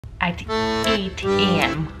at 8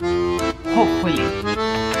 a.m. hopefully.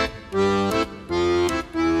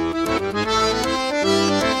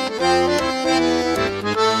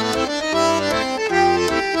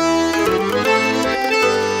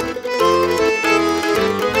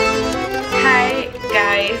 Hi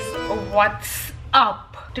guys, what's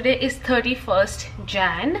up? Today is 31st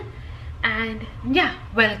Jan and yeah,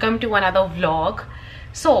 welcome to another vlog.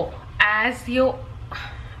 So as you,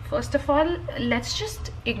 first of all, let's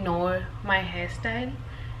just ignore my hairstyle.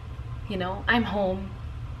 You know, I'm home.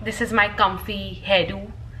 This is my comfy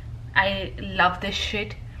hairdo. I love this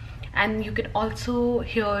shit. And you can also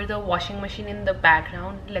hear the washing machine in the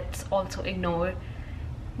background. Let's also ignore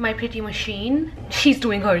my pretty machine. She's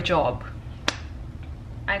doing her job.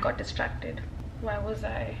 I got distracted. Why was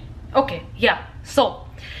I? Okay, yeah. So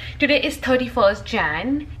today is 31st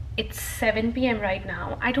Jan. It's 7 p.m. right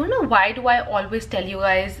now. I don't know why do I always tell you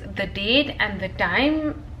guys the date and the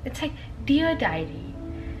time. It's like, dear diary,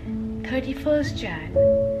 31st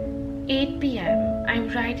Jan, 8 p.m. I'm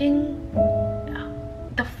writing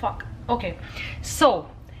the fuck. Okay, so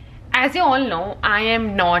as you all know, I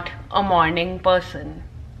am not a morning person.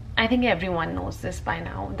 I think everyone knows this by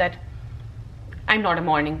now, that I'm not a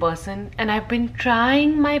morning person, and I've been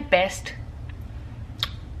trying my best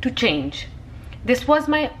to change. This was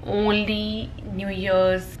my only New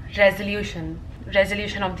Year's resolution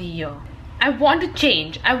of the year. I want to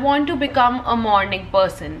change. I want to become a morning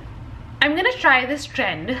person. I'm gonna try this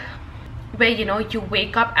trend where, you know, you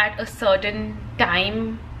wake up at a certain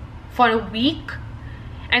time for a week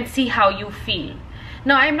and see how you feel.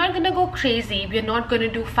 Now, I'm not gonna go crazy. We're not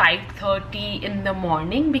gonna do 5:30 in the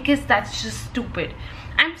morning because that's just stupid.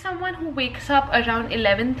 I'm someone who wakes up around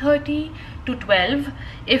 11:30 to 12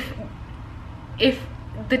 if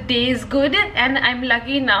the day is good and I'm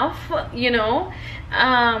lucky enough, you know.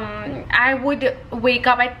 I would wake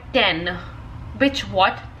up at 10, which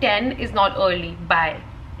 10 is not early. Bye.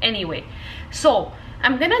 Anyway, so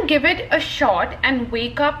I'm gonna give it a shot and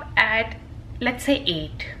wake up at, let's say,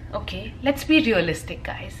 8. Okay, let's be realistic,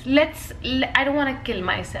 guys. I don't want to kill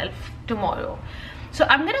myself tomorrow, so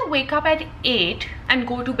I'm gonna wake up at 8 and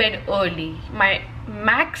go to bed early. My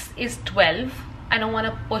max is 12. I don't want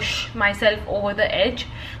to push myself over the edge,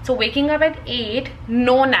 so waking up at 8,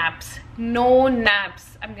 no naps.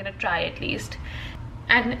 I'm gonna try at least,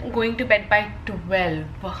 and going to bed by 12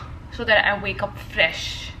 so that I wake up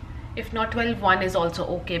fresh. If not 12:01 is also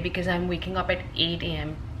okay because I'm waking up at 8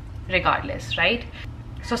 a.m. regardless, right?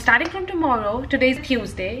 So starting from tomorrow, today is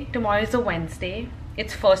Tuesday, tomorrow is a Wednesday,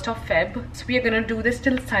 it's 1st of Feb. So we are gonna do this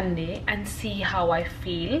till Sunday and see how I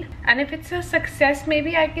feel. And if it's a success,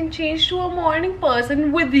 maybe I can change to a morning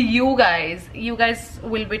person with you guys. You guys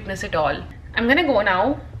will witness it all. I'm gonna go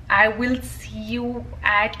now. I will see you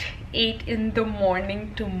at 8 in the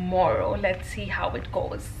morning tomorrow. Let's see how it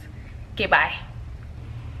goes. Okay, bye.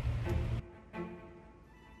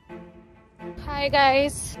 Hi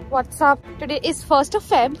guys, what's up? Today is 1st of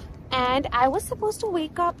Feb and I was supposed to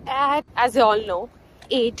wake up at, as you all know,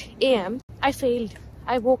 8 a.m. I failed.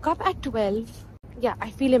 I woke up at 12. Yeah, I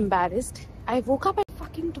feel embarrassed. I woke up at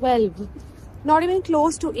fucking 12. Not even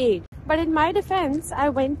close to 8. But in my defense, I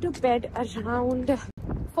went to bed around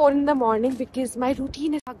 4 in the morning because my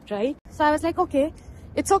routine is fucked, right? So I was like, okay,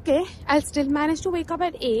 it's okay. I'll still manage to wake up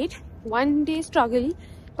at 8. One day struggle.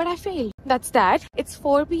 But I failed. That's that. It's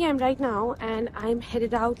 4 p.m. right now and I'm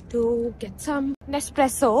headed out to get some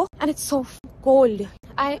Nespresso and it's so cold.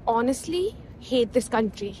 I honestly hate this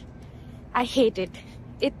country. I hate it.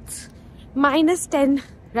 It's -10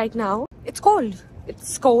 right now. It's cold.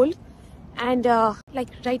 It's cold and like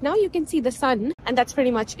right now you can see the sun and that's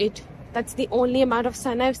pretty much it. That's the only amount of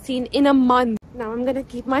sun I've seen in a month. Now I'm gonna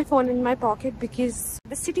keep my phone in my pocket because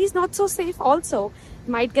the city is not so safe also.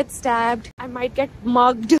 Might get stabbed, I might get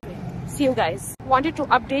mugged. See you guys. Wanted to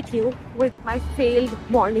update you with my failed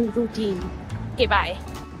morning routine. Okay, bye.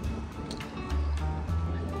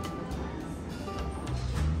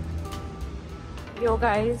 Yo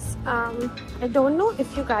guys, I don't know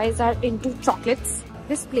if you guys are into chocolates.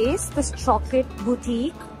 This place, this chocolate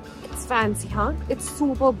boutique, it's fancy, huh? It's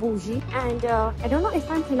super bougie and I don't know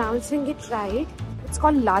if I'm pronouncing it right. It's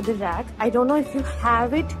called Laderack. I don't know if you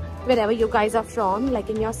have it wherever you guys are from, like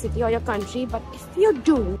in your city or your country, but if you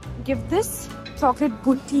do, give this chocolate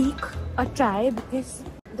boutique a try because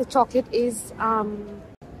the chocolate is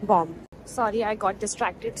bomb. Sorry, I got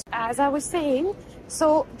distracted. As I was saying,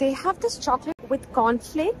 so they have this chocolate with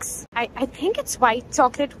cornflakes. I think it's white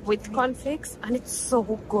chocolate with cornflakes and it's so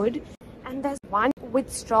good. And there's one with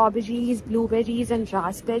strawberries, blueberries and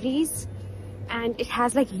raspberries. and it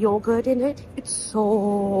has like yogurt in it. It's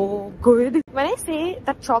so good. When I say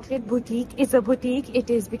that chocolate boutique is a boutique, it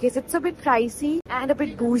is because it's a bit pricey and a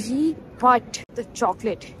bit bougie, but the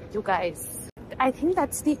chocolate, you guys, I think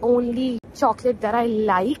that's the only chocolate that I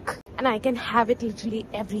like, and I can have it literally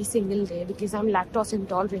every single day because I'm lactose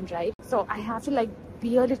intolerant, right? So I have to like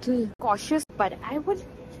be a little cautious, but I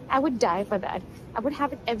would die for that. I would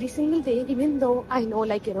have it every single day, even though I know,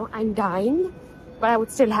 like, you know, I'm dying, but I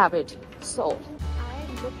would still have it. So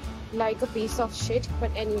I look like a piece of shit,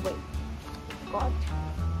 but anyway, got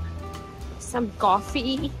some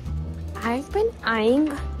coffee. I've been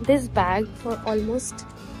eyeing this bag for almost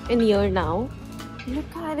a year now.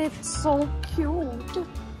 Look at it, so cute.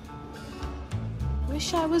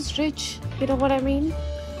 Wish I was rich, you know what I mean?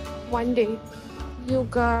 One day. You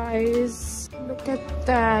guys, look at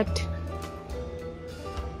that.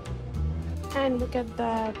 And look at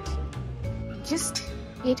that. Just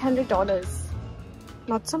 $800.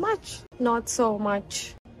 Not so much. Not so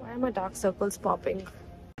much. Why are my dark circles popping?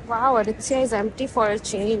 Wow, Aditya is empty for a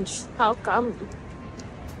change. How come?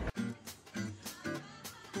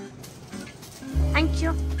 Thank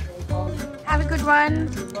you. Have a good one.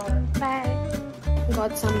 Bye.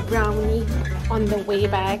 Got some brownie on the way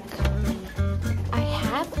back. I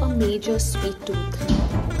have a major sweet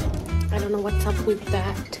tooth. I don't know what's up with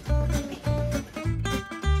that.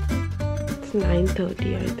 It's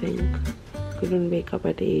 9:30, I think. Couldn't wake up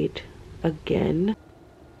at 8 again.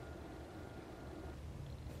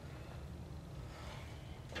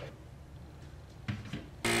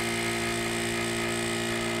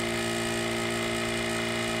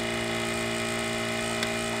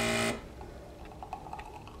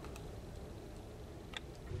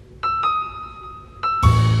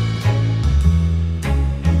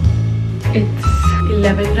 It's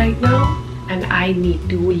 11 right now and I need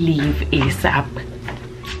to leave ASAP.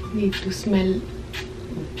 Need to smell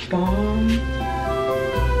bomb.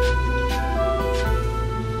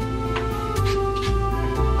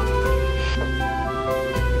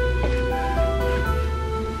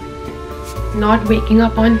 Not waking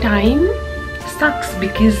up on time sucks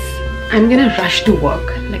because I'm gonna rush to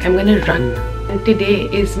work. Like, I'm gonna run. And today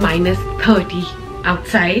is -30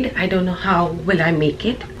 outside. I don't know how will I make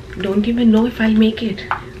it. Don't even know if I'll make it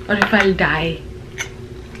or if I'll die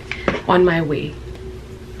on my way.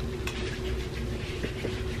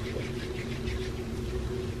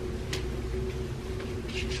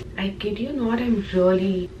 I kid you not, I'm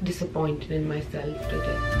really disappointed in myself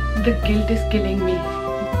today. The guilt is killing me.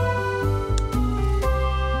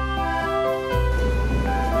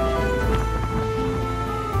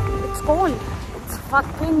 It's cold. It's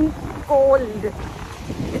fucking cold.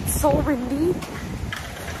 It's so windy.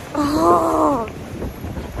 Oh,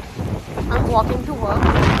 I'm walking to work.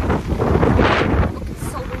 Look, it's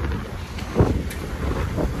so windy.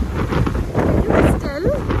 Can you still?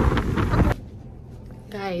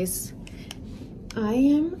 Guys, I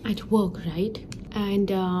am at work, right? And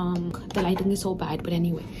the lighting is so bad, but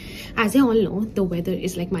anyway, as you all know, the weather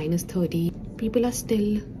is like -30. People are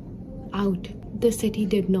still out. The city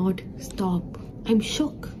did not stop. I'm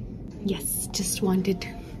shook. Yes, just wanted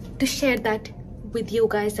to share that with you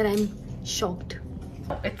guys, that I'm shocked.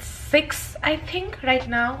 It's 6, I think, right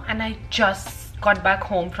now, and I just got back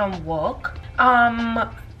home from work.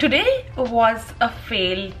 Today was a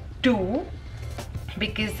fail too,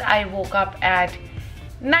 because I woke up at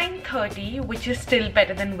 9:30, which is still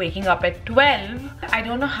better than waking up at 12. I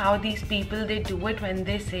don't know how these people, they do it when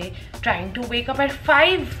they say trying to wake up at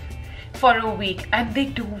 5 for a week, and they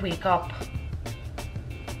do wake up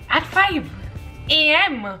at 5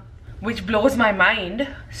 AM, which blows my mind.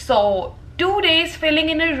 So 2 days filling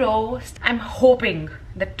in a row. I'm hoping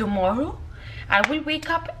that tomorrow I will wake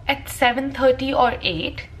up at 7:30 or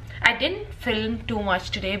 8. I didn't film too much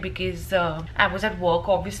today because I was at work,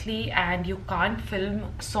 obviously, and you can't film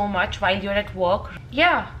so much while you're at work.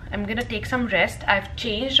 Yeah, I'm gonna take some rest. I've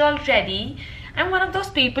changed already. I'm one of those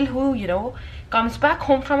people who, you know, comes back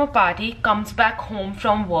home from a party, comes back home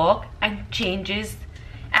from work, and changes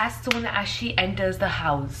as soon as she enters the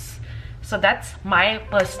house. So that's my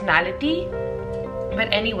personality. But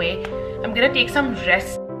anyway, I'm gonna take some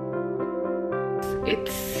rest.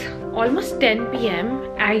 It's almost 10 PM.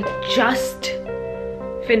 I just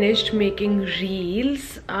finished making reels.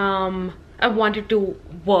 I wanted to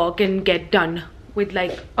work and get done with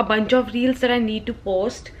like a bunch of reels that I need to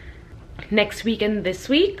post next week and this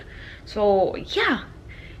week. So yeah,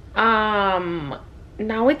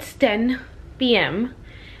 now it's 10 PM.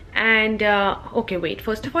 And okay, wait,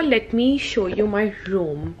 first of all, let me show you my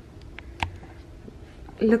room.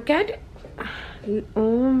 Look at,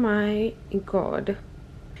 oh my god,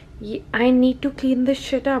 I need to clean this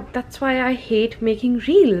shit up. That's why I hate making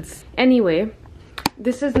reels. Anyway,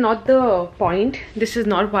 this is not the point. This is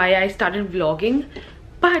not why I started vlogging.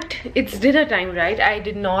 But it's dinner time, right? I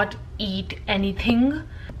did not eat anything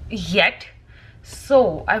yet.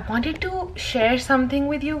 So I wanted to share something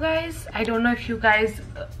with you guys. I don't know if you guys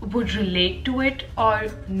would relate to it or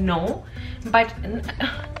no. But,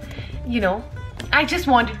 you know, I just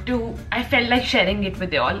wanted to, I felt like sharing it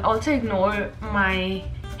with you all. Also ignore my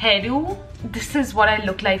hairdo. This is what I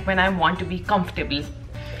look like when I want to be comfortable.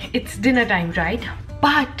 It's dinner time, right?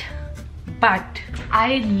 But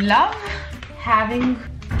I love having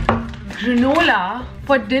granola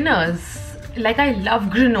for dinners. Like, I love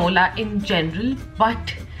granola in general,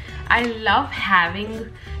 but I love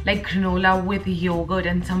having like granola with yogurt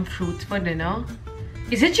and some fruits for dinner.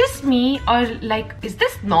 Is it just me, or like, is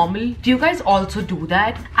this normal? Do you guys also do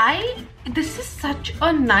that? This is such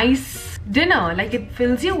a nice dinner. Like, it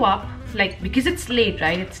fills you up, like, because it's late,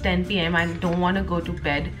 right? It's 10 p.m. I don't want to go to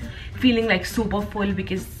bed feeling like super full,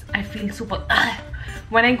 because I feel super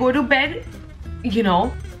when I go to bed, you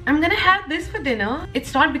know. I'm gonna have this for dinner.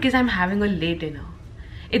 It's not because I'm having a late dinner.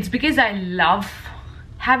 It's because I love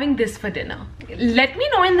having this for dinner. Let me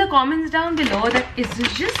know in the comments down below that is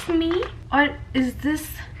this just me or is this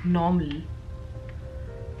normal?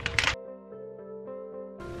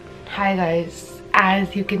 Hi guys,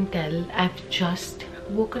 as you can tell, I've just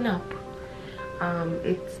woken up.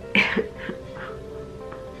 It's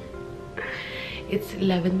it's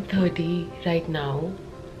 11:30 right now.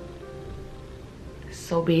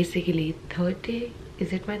 So basically, third day,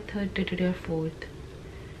 is it my third day today or fourth?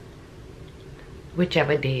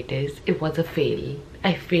 Whichever day it is, it was a fail.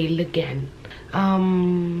 I failed again.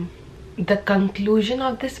 The conclusion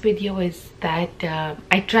of this video is that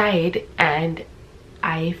I tried and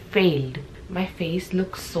I failed. My face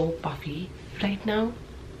looks so puffy right now.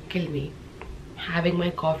 Kill me. Having my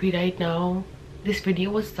coffee right now. This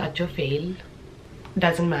video was such a fail.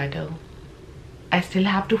 Doesn't matter. I still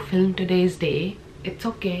have to film today's day. It's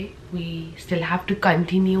okay. We still have to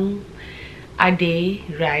continue our day,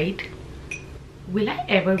 right? Will I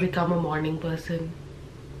ever become a morning person?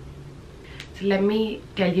 So let me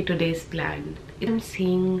tell you today's plan. I'm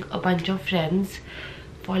seeing a bunch of friends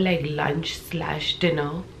for like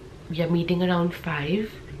lunch/dinner. We are meeting around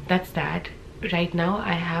 5. That's that. Right now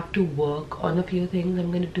I have to work on a few things.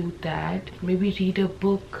 I'm gonna do that. Maybe read a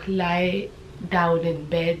book, lie down in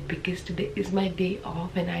bed, because today is my day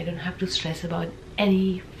off and I don't have to stress about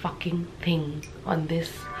any fucking thing on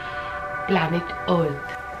this planet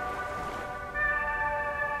Earth.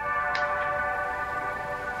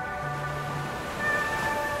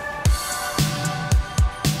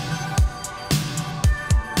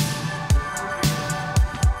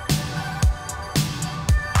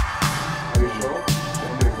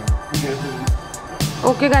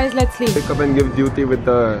 Okay guys, let's leave. Pick up and give duty with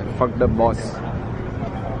the fucked up boss.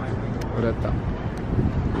 Urata.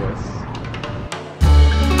 Yes.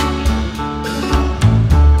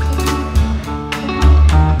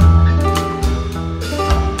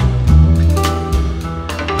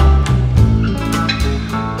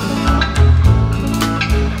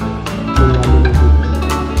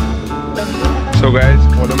 So guys,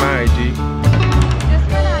 follow my IG.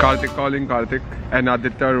 Karthik calling Karthik and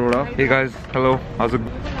Aditya Arora. Hey guys, hello. How's it?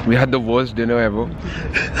 We had the worst dinner ever.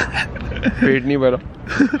 पेट नहीं भरा.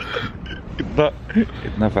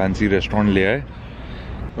 इतना fancy restaurant ले आए.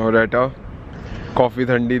 और ऐटा coffee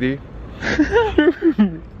ठंडी थी.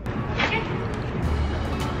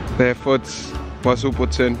 The efforts Vasu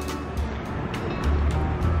puts in.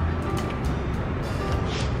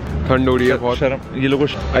 ठंड हो रही है बहुत. ये लोगों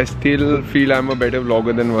I still feel I'm a better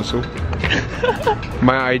vlogger than Vasu.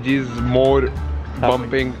 My IG is more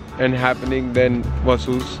bumping and happening than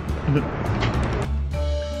Vasu's.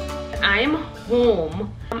 I'm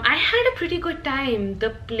home. I had a pretty good time. The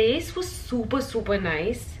place was super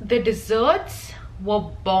nice. The desserts were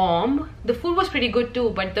bomb. The food was pretty good too,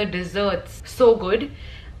 but the desserts so good.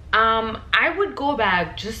 I would go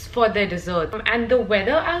back just for the dessert. And the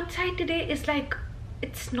weather outside today is like,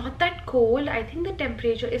 it's not that cold. I think the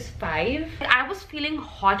temperature is 5. I was feeling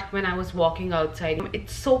hot when I was walking outside.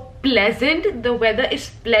 It's so pleasant. The weather is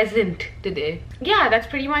pleasant today. Yeah, that's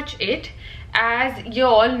pretty much it. As you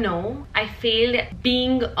all know, I failed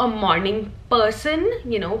being a morning person.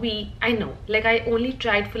 You know, I know, like I only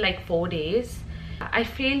tried for like 4 days. I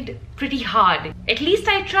failed pretty hard. At least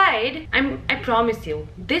I tried. I promise you,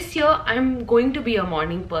 this year I'm going to be a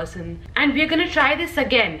morning person. And we're gonna try this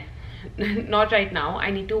again. Not right now. I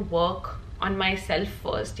need to work on myself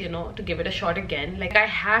first, you know, to give it a shot again. Like, I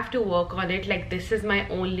have to work on it. Like, this is my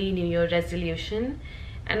only New Year resolution,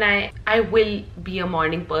 and I will be a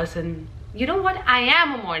morning person. You know what? I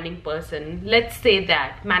am a morning person. Let's say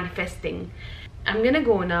that. Manifesting. I'm gonna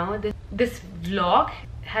go now. This vlog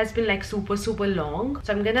has been like super long.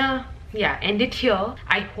 So I'm gonna, yeah, end it here.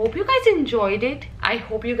 I hope you guys enjoyed it. I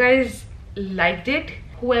hope you guys liked it.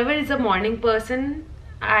 Whoever is a morning person,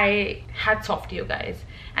 I hats off to you guys.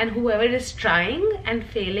 And whoever is trying and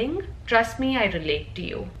failing, trust me, I relate to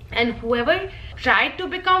you. And whoever tried to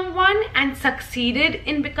become one and succeeded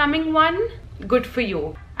in becoming one, good for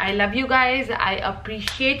you. I love you guys. I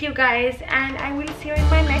appreciate you guys. And I will see you in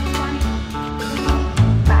my next one.